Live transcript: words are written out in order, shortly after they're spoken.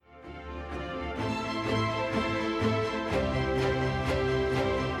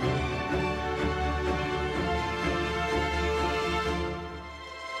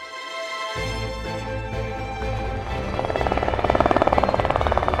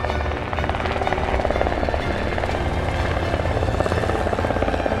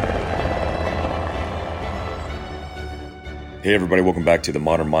Hey everybody, welcome back to the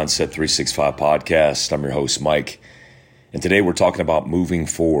Modern Mindset 365 podcast. I'm your host, Mike. And today we're talking about moving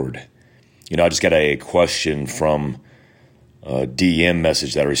forward. I just got a question from a DM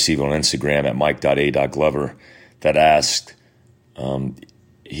message that I received on Instagram at mike.a.glover that asked,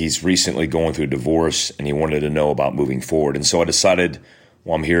 he's recently going through a divorce and he wanted to know about moving forward. And so I decided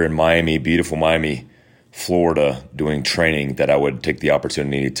while I'm here in Miami, beautiful Miami, Florida, doing training, that I would take the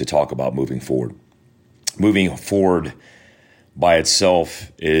opportunity to talk about moving forward. Moving forward by itself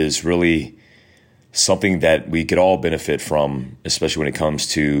is really something that we could all benefit from, especially when it comes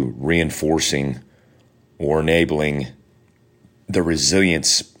to reinforcing or enabling the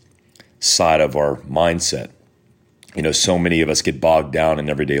resilience side of our mindset. So many of us get bogged down in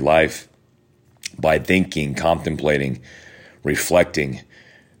everyday life by thinking, contemplating, reflecting,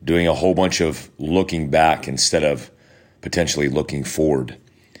 doing a whole bunch of looking back instead of potentially looking forward.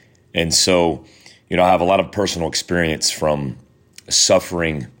 And so, I have a lot of personal experience from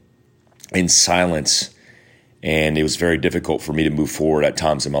suffering in silence, and it was very difficult for me to move forward at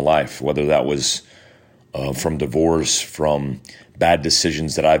times in my life, whether that was from divorce, from bad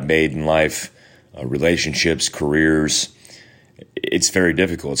decisions that I've made in life, relationships, careers. It's very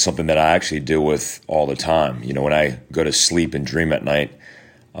difficult. It's something that I actually deal with all the time. When I go to sleep and dream at night,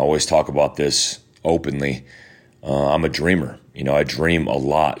 I always talk about this openly. I'm a dreamer. I dream a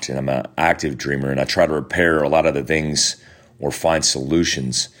lot, and I'm an active dreamer, and I try to repair a lot of the things or find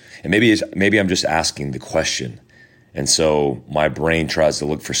solutions. And maybe I'm just asking the question. And so my brain tries to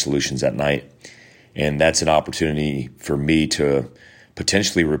look for solutions at night. And that's an opportunity for me to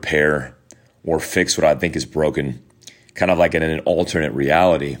potentially repair or fix what I think is broken, kind of like in an alternate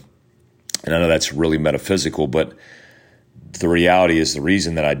reality. And I know that's really metaphysical, but the reality is the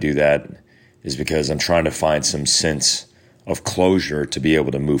reason that I do that is because I'm trying to find some sense of closure to be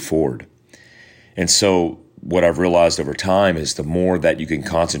able to move forward. And so what I've realized over time is the more that you can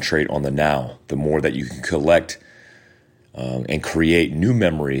concentrate on the now, the more that you can collect and create new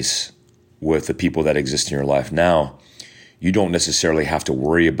memories with the people that exist in your life now, you don't necessarily have to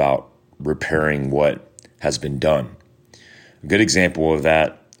worry about repairing what has been done. A good example of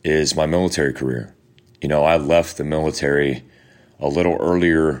that is my military career. I left the military a little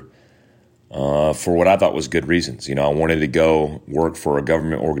earlier for what I thought was good reasons. I wanted to go work for a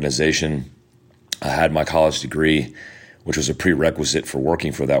government organization. I had my college degree, which was a prerequisite for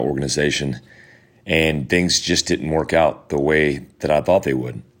working for that organization, and things just didn't work out the way that I thought they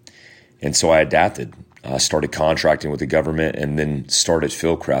would. And so I adapted. I started contracting with the government and then started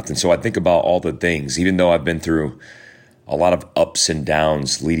Fieldcraft. And so I think about all the things, even though I've been through a lot of ups and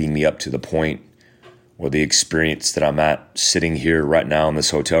downs leading me up to the point or the experience that I'm at sitting here right now in this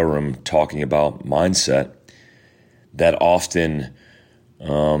hotel room talking about mindset, that often,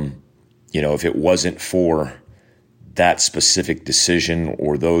 if it wasn't for that specific decision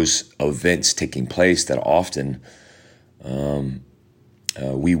or those events taking place, that often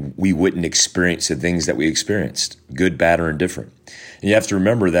we wouldn't experience the things that we experienced, good, bad, or indifferent. And you have to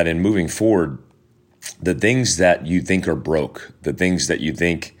remember that in moving forward, the things that you think are broke, the things that you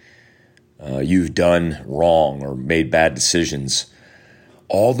think you've done wrong or made bad decisions,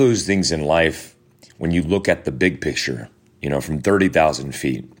 all those things in life, when you look at the big picture, from 30,000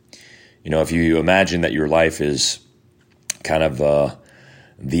 feet, if you imagine that your life is kind of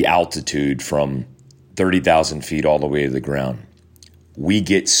the altitude from 30,000 feet all the way to the ground, we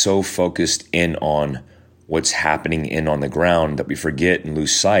get so focused in on what's happening in on the ground that we forget and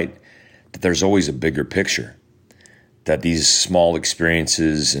lose sight that there's always a bigger picture, that these small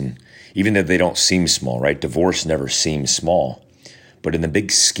experiences, and even if they don't seem small, right? Divorce never seems small, but in the big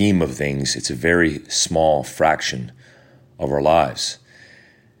scheme of things, it's a very small fraction of our lives.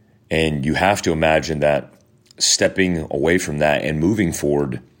 And you have to imagine that stepping away from that and moving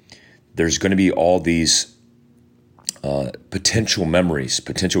forward, there's going to be all these potential memories,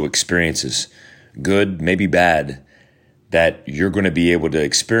 potential experiences, good, maybe bad, that you're going to be able to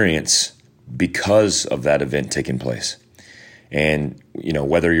experience because of that event taking place. And,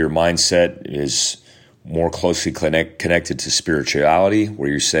 whether your mindset is more closely connected to spirituality, where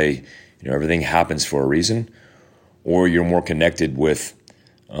you say, everything happens for a reason, or you're more connected with,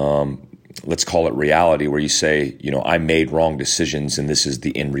 let's call it reality, where you say, I made wrong decisions and this is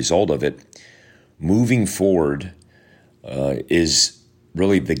the end result of it. Moving forward is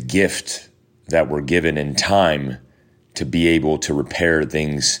really the gift that we're given in time to be able to repair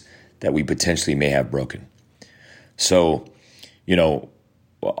things that we potentially may have broken. So,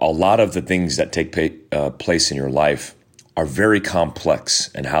 a lot of the things that take place in your life are very complex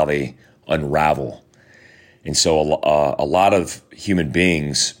in how they unravel. And so a lot of human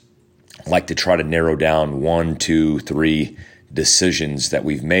beings like to try to narrow down 1, 2, 3 decisions that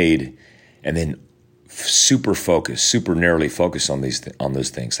we've made, and then super narrowly focus on those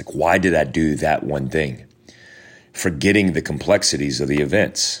things. Like, why did I do that one thing? Forgetting the complexities of the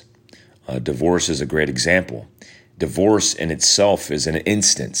events. Divorce is a great example. Divorce in itself is an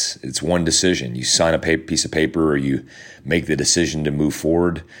instance. It's one decision. You sign a piece of paper, or you make the decision to move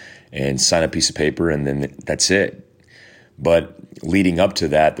forward and sign a piece of paper, and then that's it. But leading up to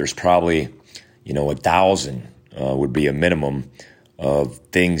that, there's probably, 1,000 would be a minimum of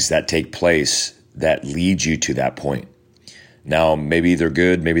things that take place that lead you to that point. Now, maybe they're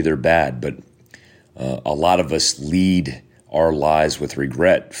good, maybe they're bad, but a lot of us lead our lives with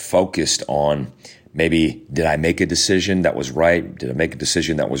regret, focused on maybe, did I make a decision that was right? Did I make a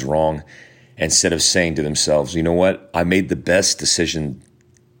decision that was wrong? Instead of saying to themselves, you know what? I made the best decision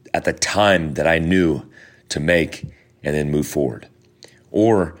at the time that I knew to make, and then move forward.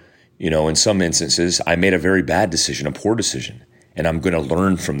 Or, in some instances, I made a very bad decision, a poor decision, and I'm going to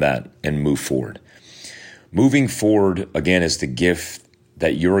learn from that and move forward. Moving forward, again, is the gift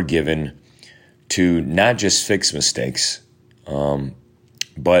that you're given to not just fix mistakes,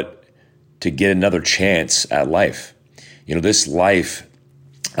 but to get another chance at life. This life,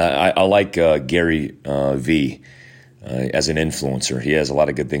 I like Gary V as an influencer. He has a lot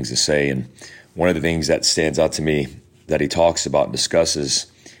of good things to say, and one of the things that stands out to me that he talks about and discusses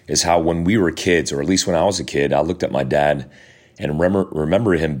is how when we were kids, or at least when I was a kid, I looked at my dad and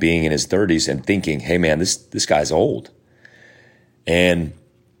remember him being in his 30s and thinking, hey man, this guy's old. And,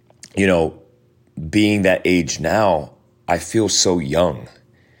 being that age now, I feel so young.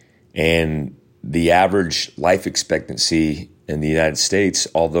 And the average life expectancy in the United States,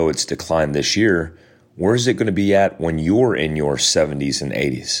 although it's declined this year, where is it going to be at when you're in your 70s and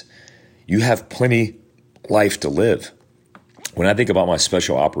 80s? You have plenty life to live. When I think about my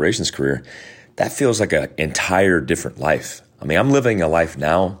special operations career, that feels like an entire different life. I mean, I'm living a life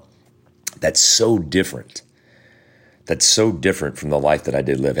now that's so different. That's so different from the life that I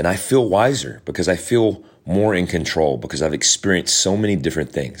did live. And I feel wiser because I feel more in control because I've experienced so many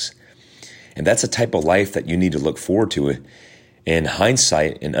different things. And that's a type of life that you need to look forward to in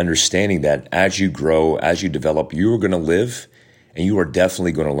hindsight, and understanding that as you grow, as you develop, you are going to live, and you are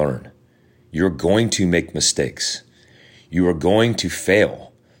definitely going to learn. You're going to make mistakes. You are going to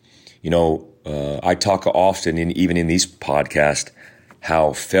fail. I talk often, even in these podcasts,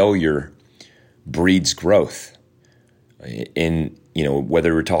 how failure breeds growth.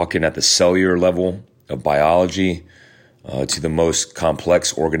 Whether we're talking at the cellular level of biology to the most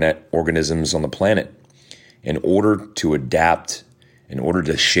complex organisms on the planet, in order to adapt, in order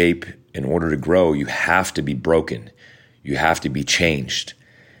to shape, in order to grow, you have to be broken. You have to be changed.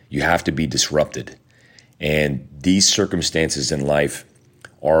 You have to be disrupted. And these circumstances in life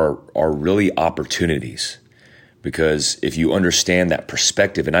are really opportunities, because if you understand that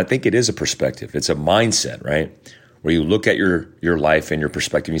perspective, and I think it is a perspective, it's a mindset, right? Where you look at your life and your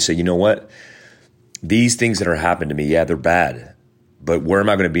perspective and you say, you know what? These things that are happening to me, yeah, they're bad. But where am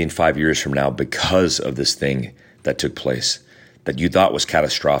I going to be in 5 years from now because of this thing that took place that you thought was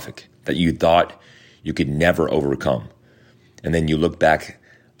catastrophic, that you thought you could never overcome? And then you look back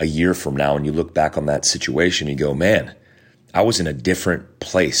a year from now and you look back on that situation and you go, man, I was in a different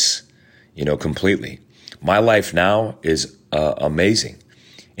place, completely. My life now is amazing.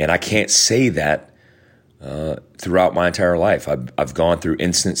 And I can't say that throughout my entire life. I've gone through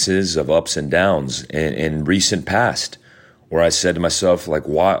instances of ups and downs in recent past where I said to myself, like,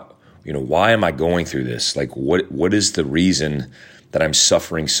 why am I going through this? Like, what is the reason that I'm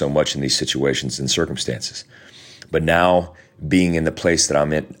suffering so much in these situations and circumstances? But now, being in the place that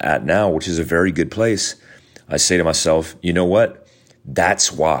I'm at now, which is a very good place, I say to myself, you know what?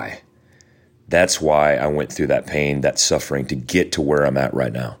 That's why. That's why I went through that pain, that suffering, to get to where I'm at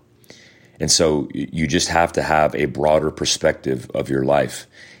right now. And so you just have to have a broader perspective of your life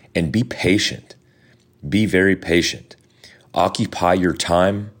and be patient. Be very patient. Occupy your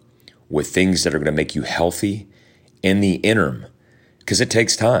time with things that are going to make you healthy in the interim, because it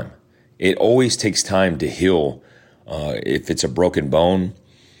takes time. It always takes time to heal. If it's a broken bone,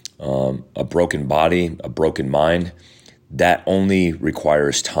 a broken body, a broken mind, that only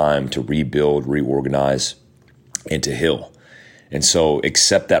requires time to rebuild, reorganize, and to heal. And so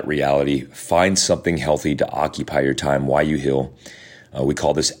accept that reality. Find something healthy to occupy your time while you heal. We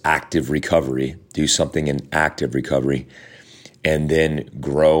call this active recovery. Do something in active recovery, and then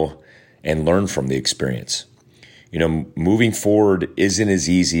grow and learn from the experience. Moving forward isn't as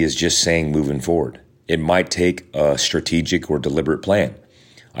easy as just saying moving forward. It might take a strategic or deliberate plan.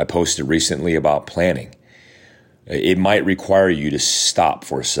 I posted recently about planning. It might require you to stop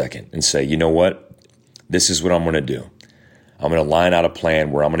for a second and say, you know what? This is what I'm going to do. I'm going to line out a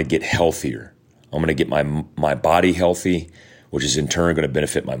plan where I'm going to get healthier. I'm going to get my body healthy, which is in turn going to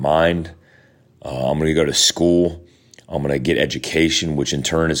benefit my mind. I'm going to go to school. I'm going to get education, which in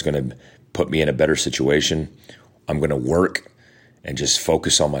turn is going to put me in a better situation. I'm going to work and just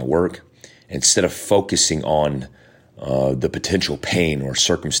focus on my work instead of focusing on the potential pain or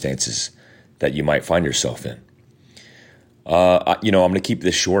circumstances that you might find yourself in. I'm going to keep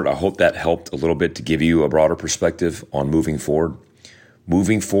this short. I hope that helped a little bit to give you a broader perspective on moving forward.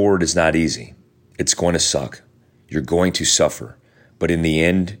 Moving forward is not easy. It's going to suck. You're going to suffer. But in the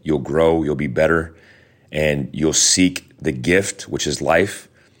end, you'll grow, you'll be better, and you'll seek the gift, which is life,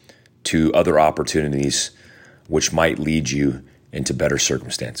 to other opportunities which might lead you into better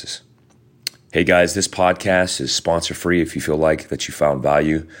circumstances. Hey guys, this podcast is sponsor free. If you feel like that you found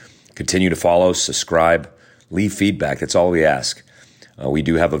value, continue to follow, subscribe, leave feedback. That's all we ask. We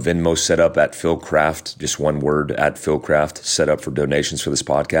do have a Venmo set up at PhilCraft, just one word, at PhilCraft, set up for donations for this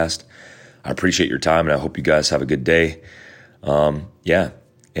podcast. I appreciate your time, and I hope you guys have a good day.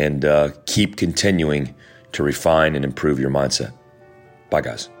 And keep continuing to refine and improve your mindset. Bye,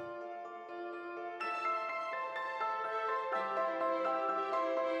 guys.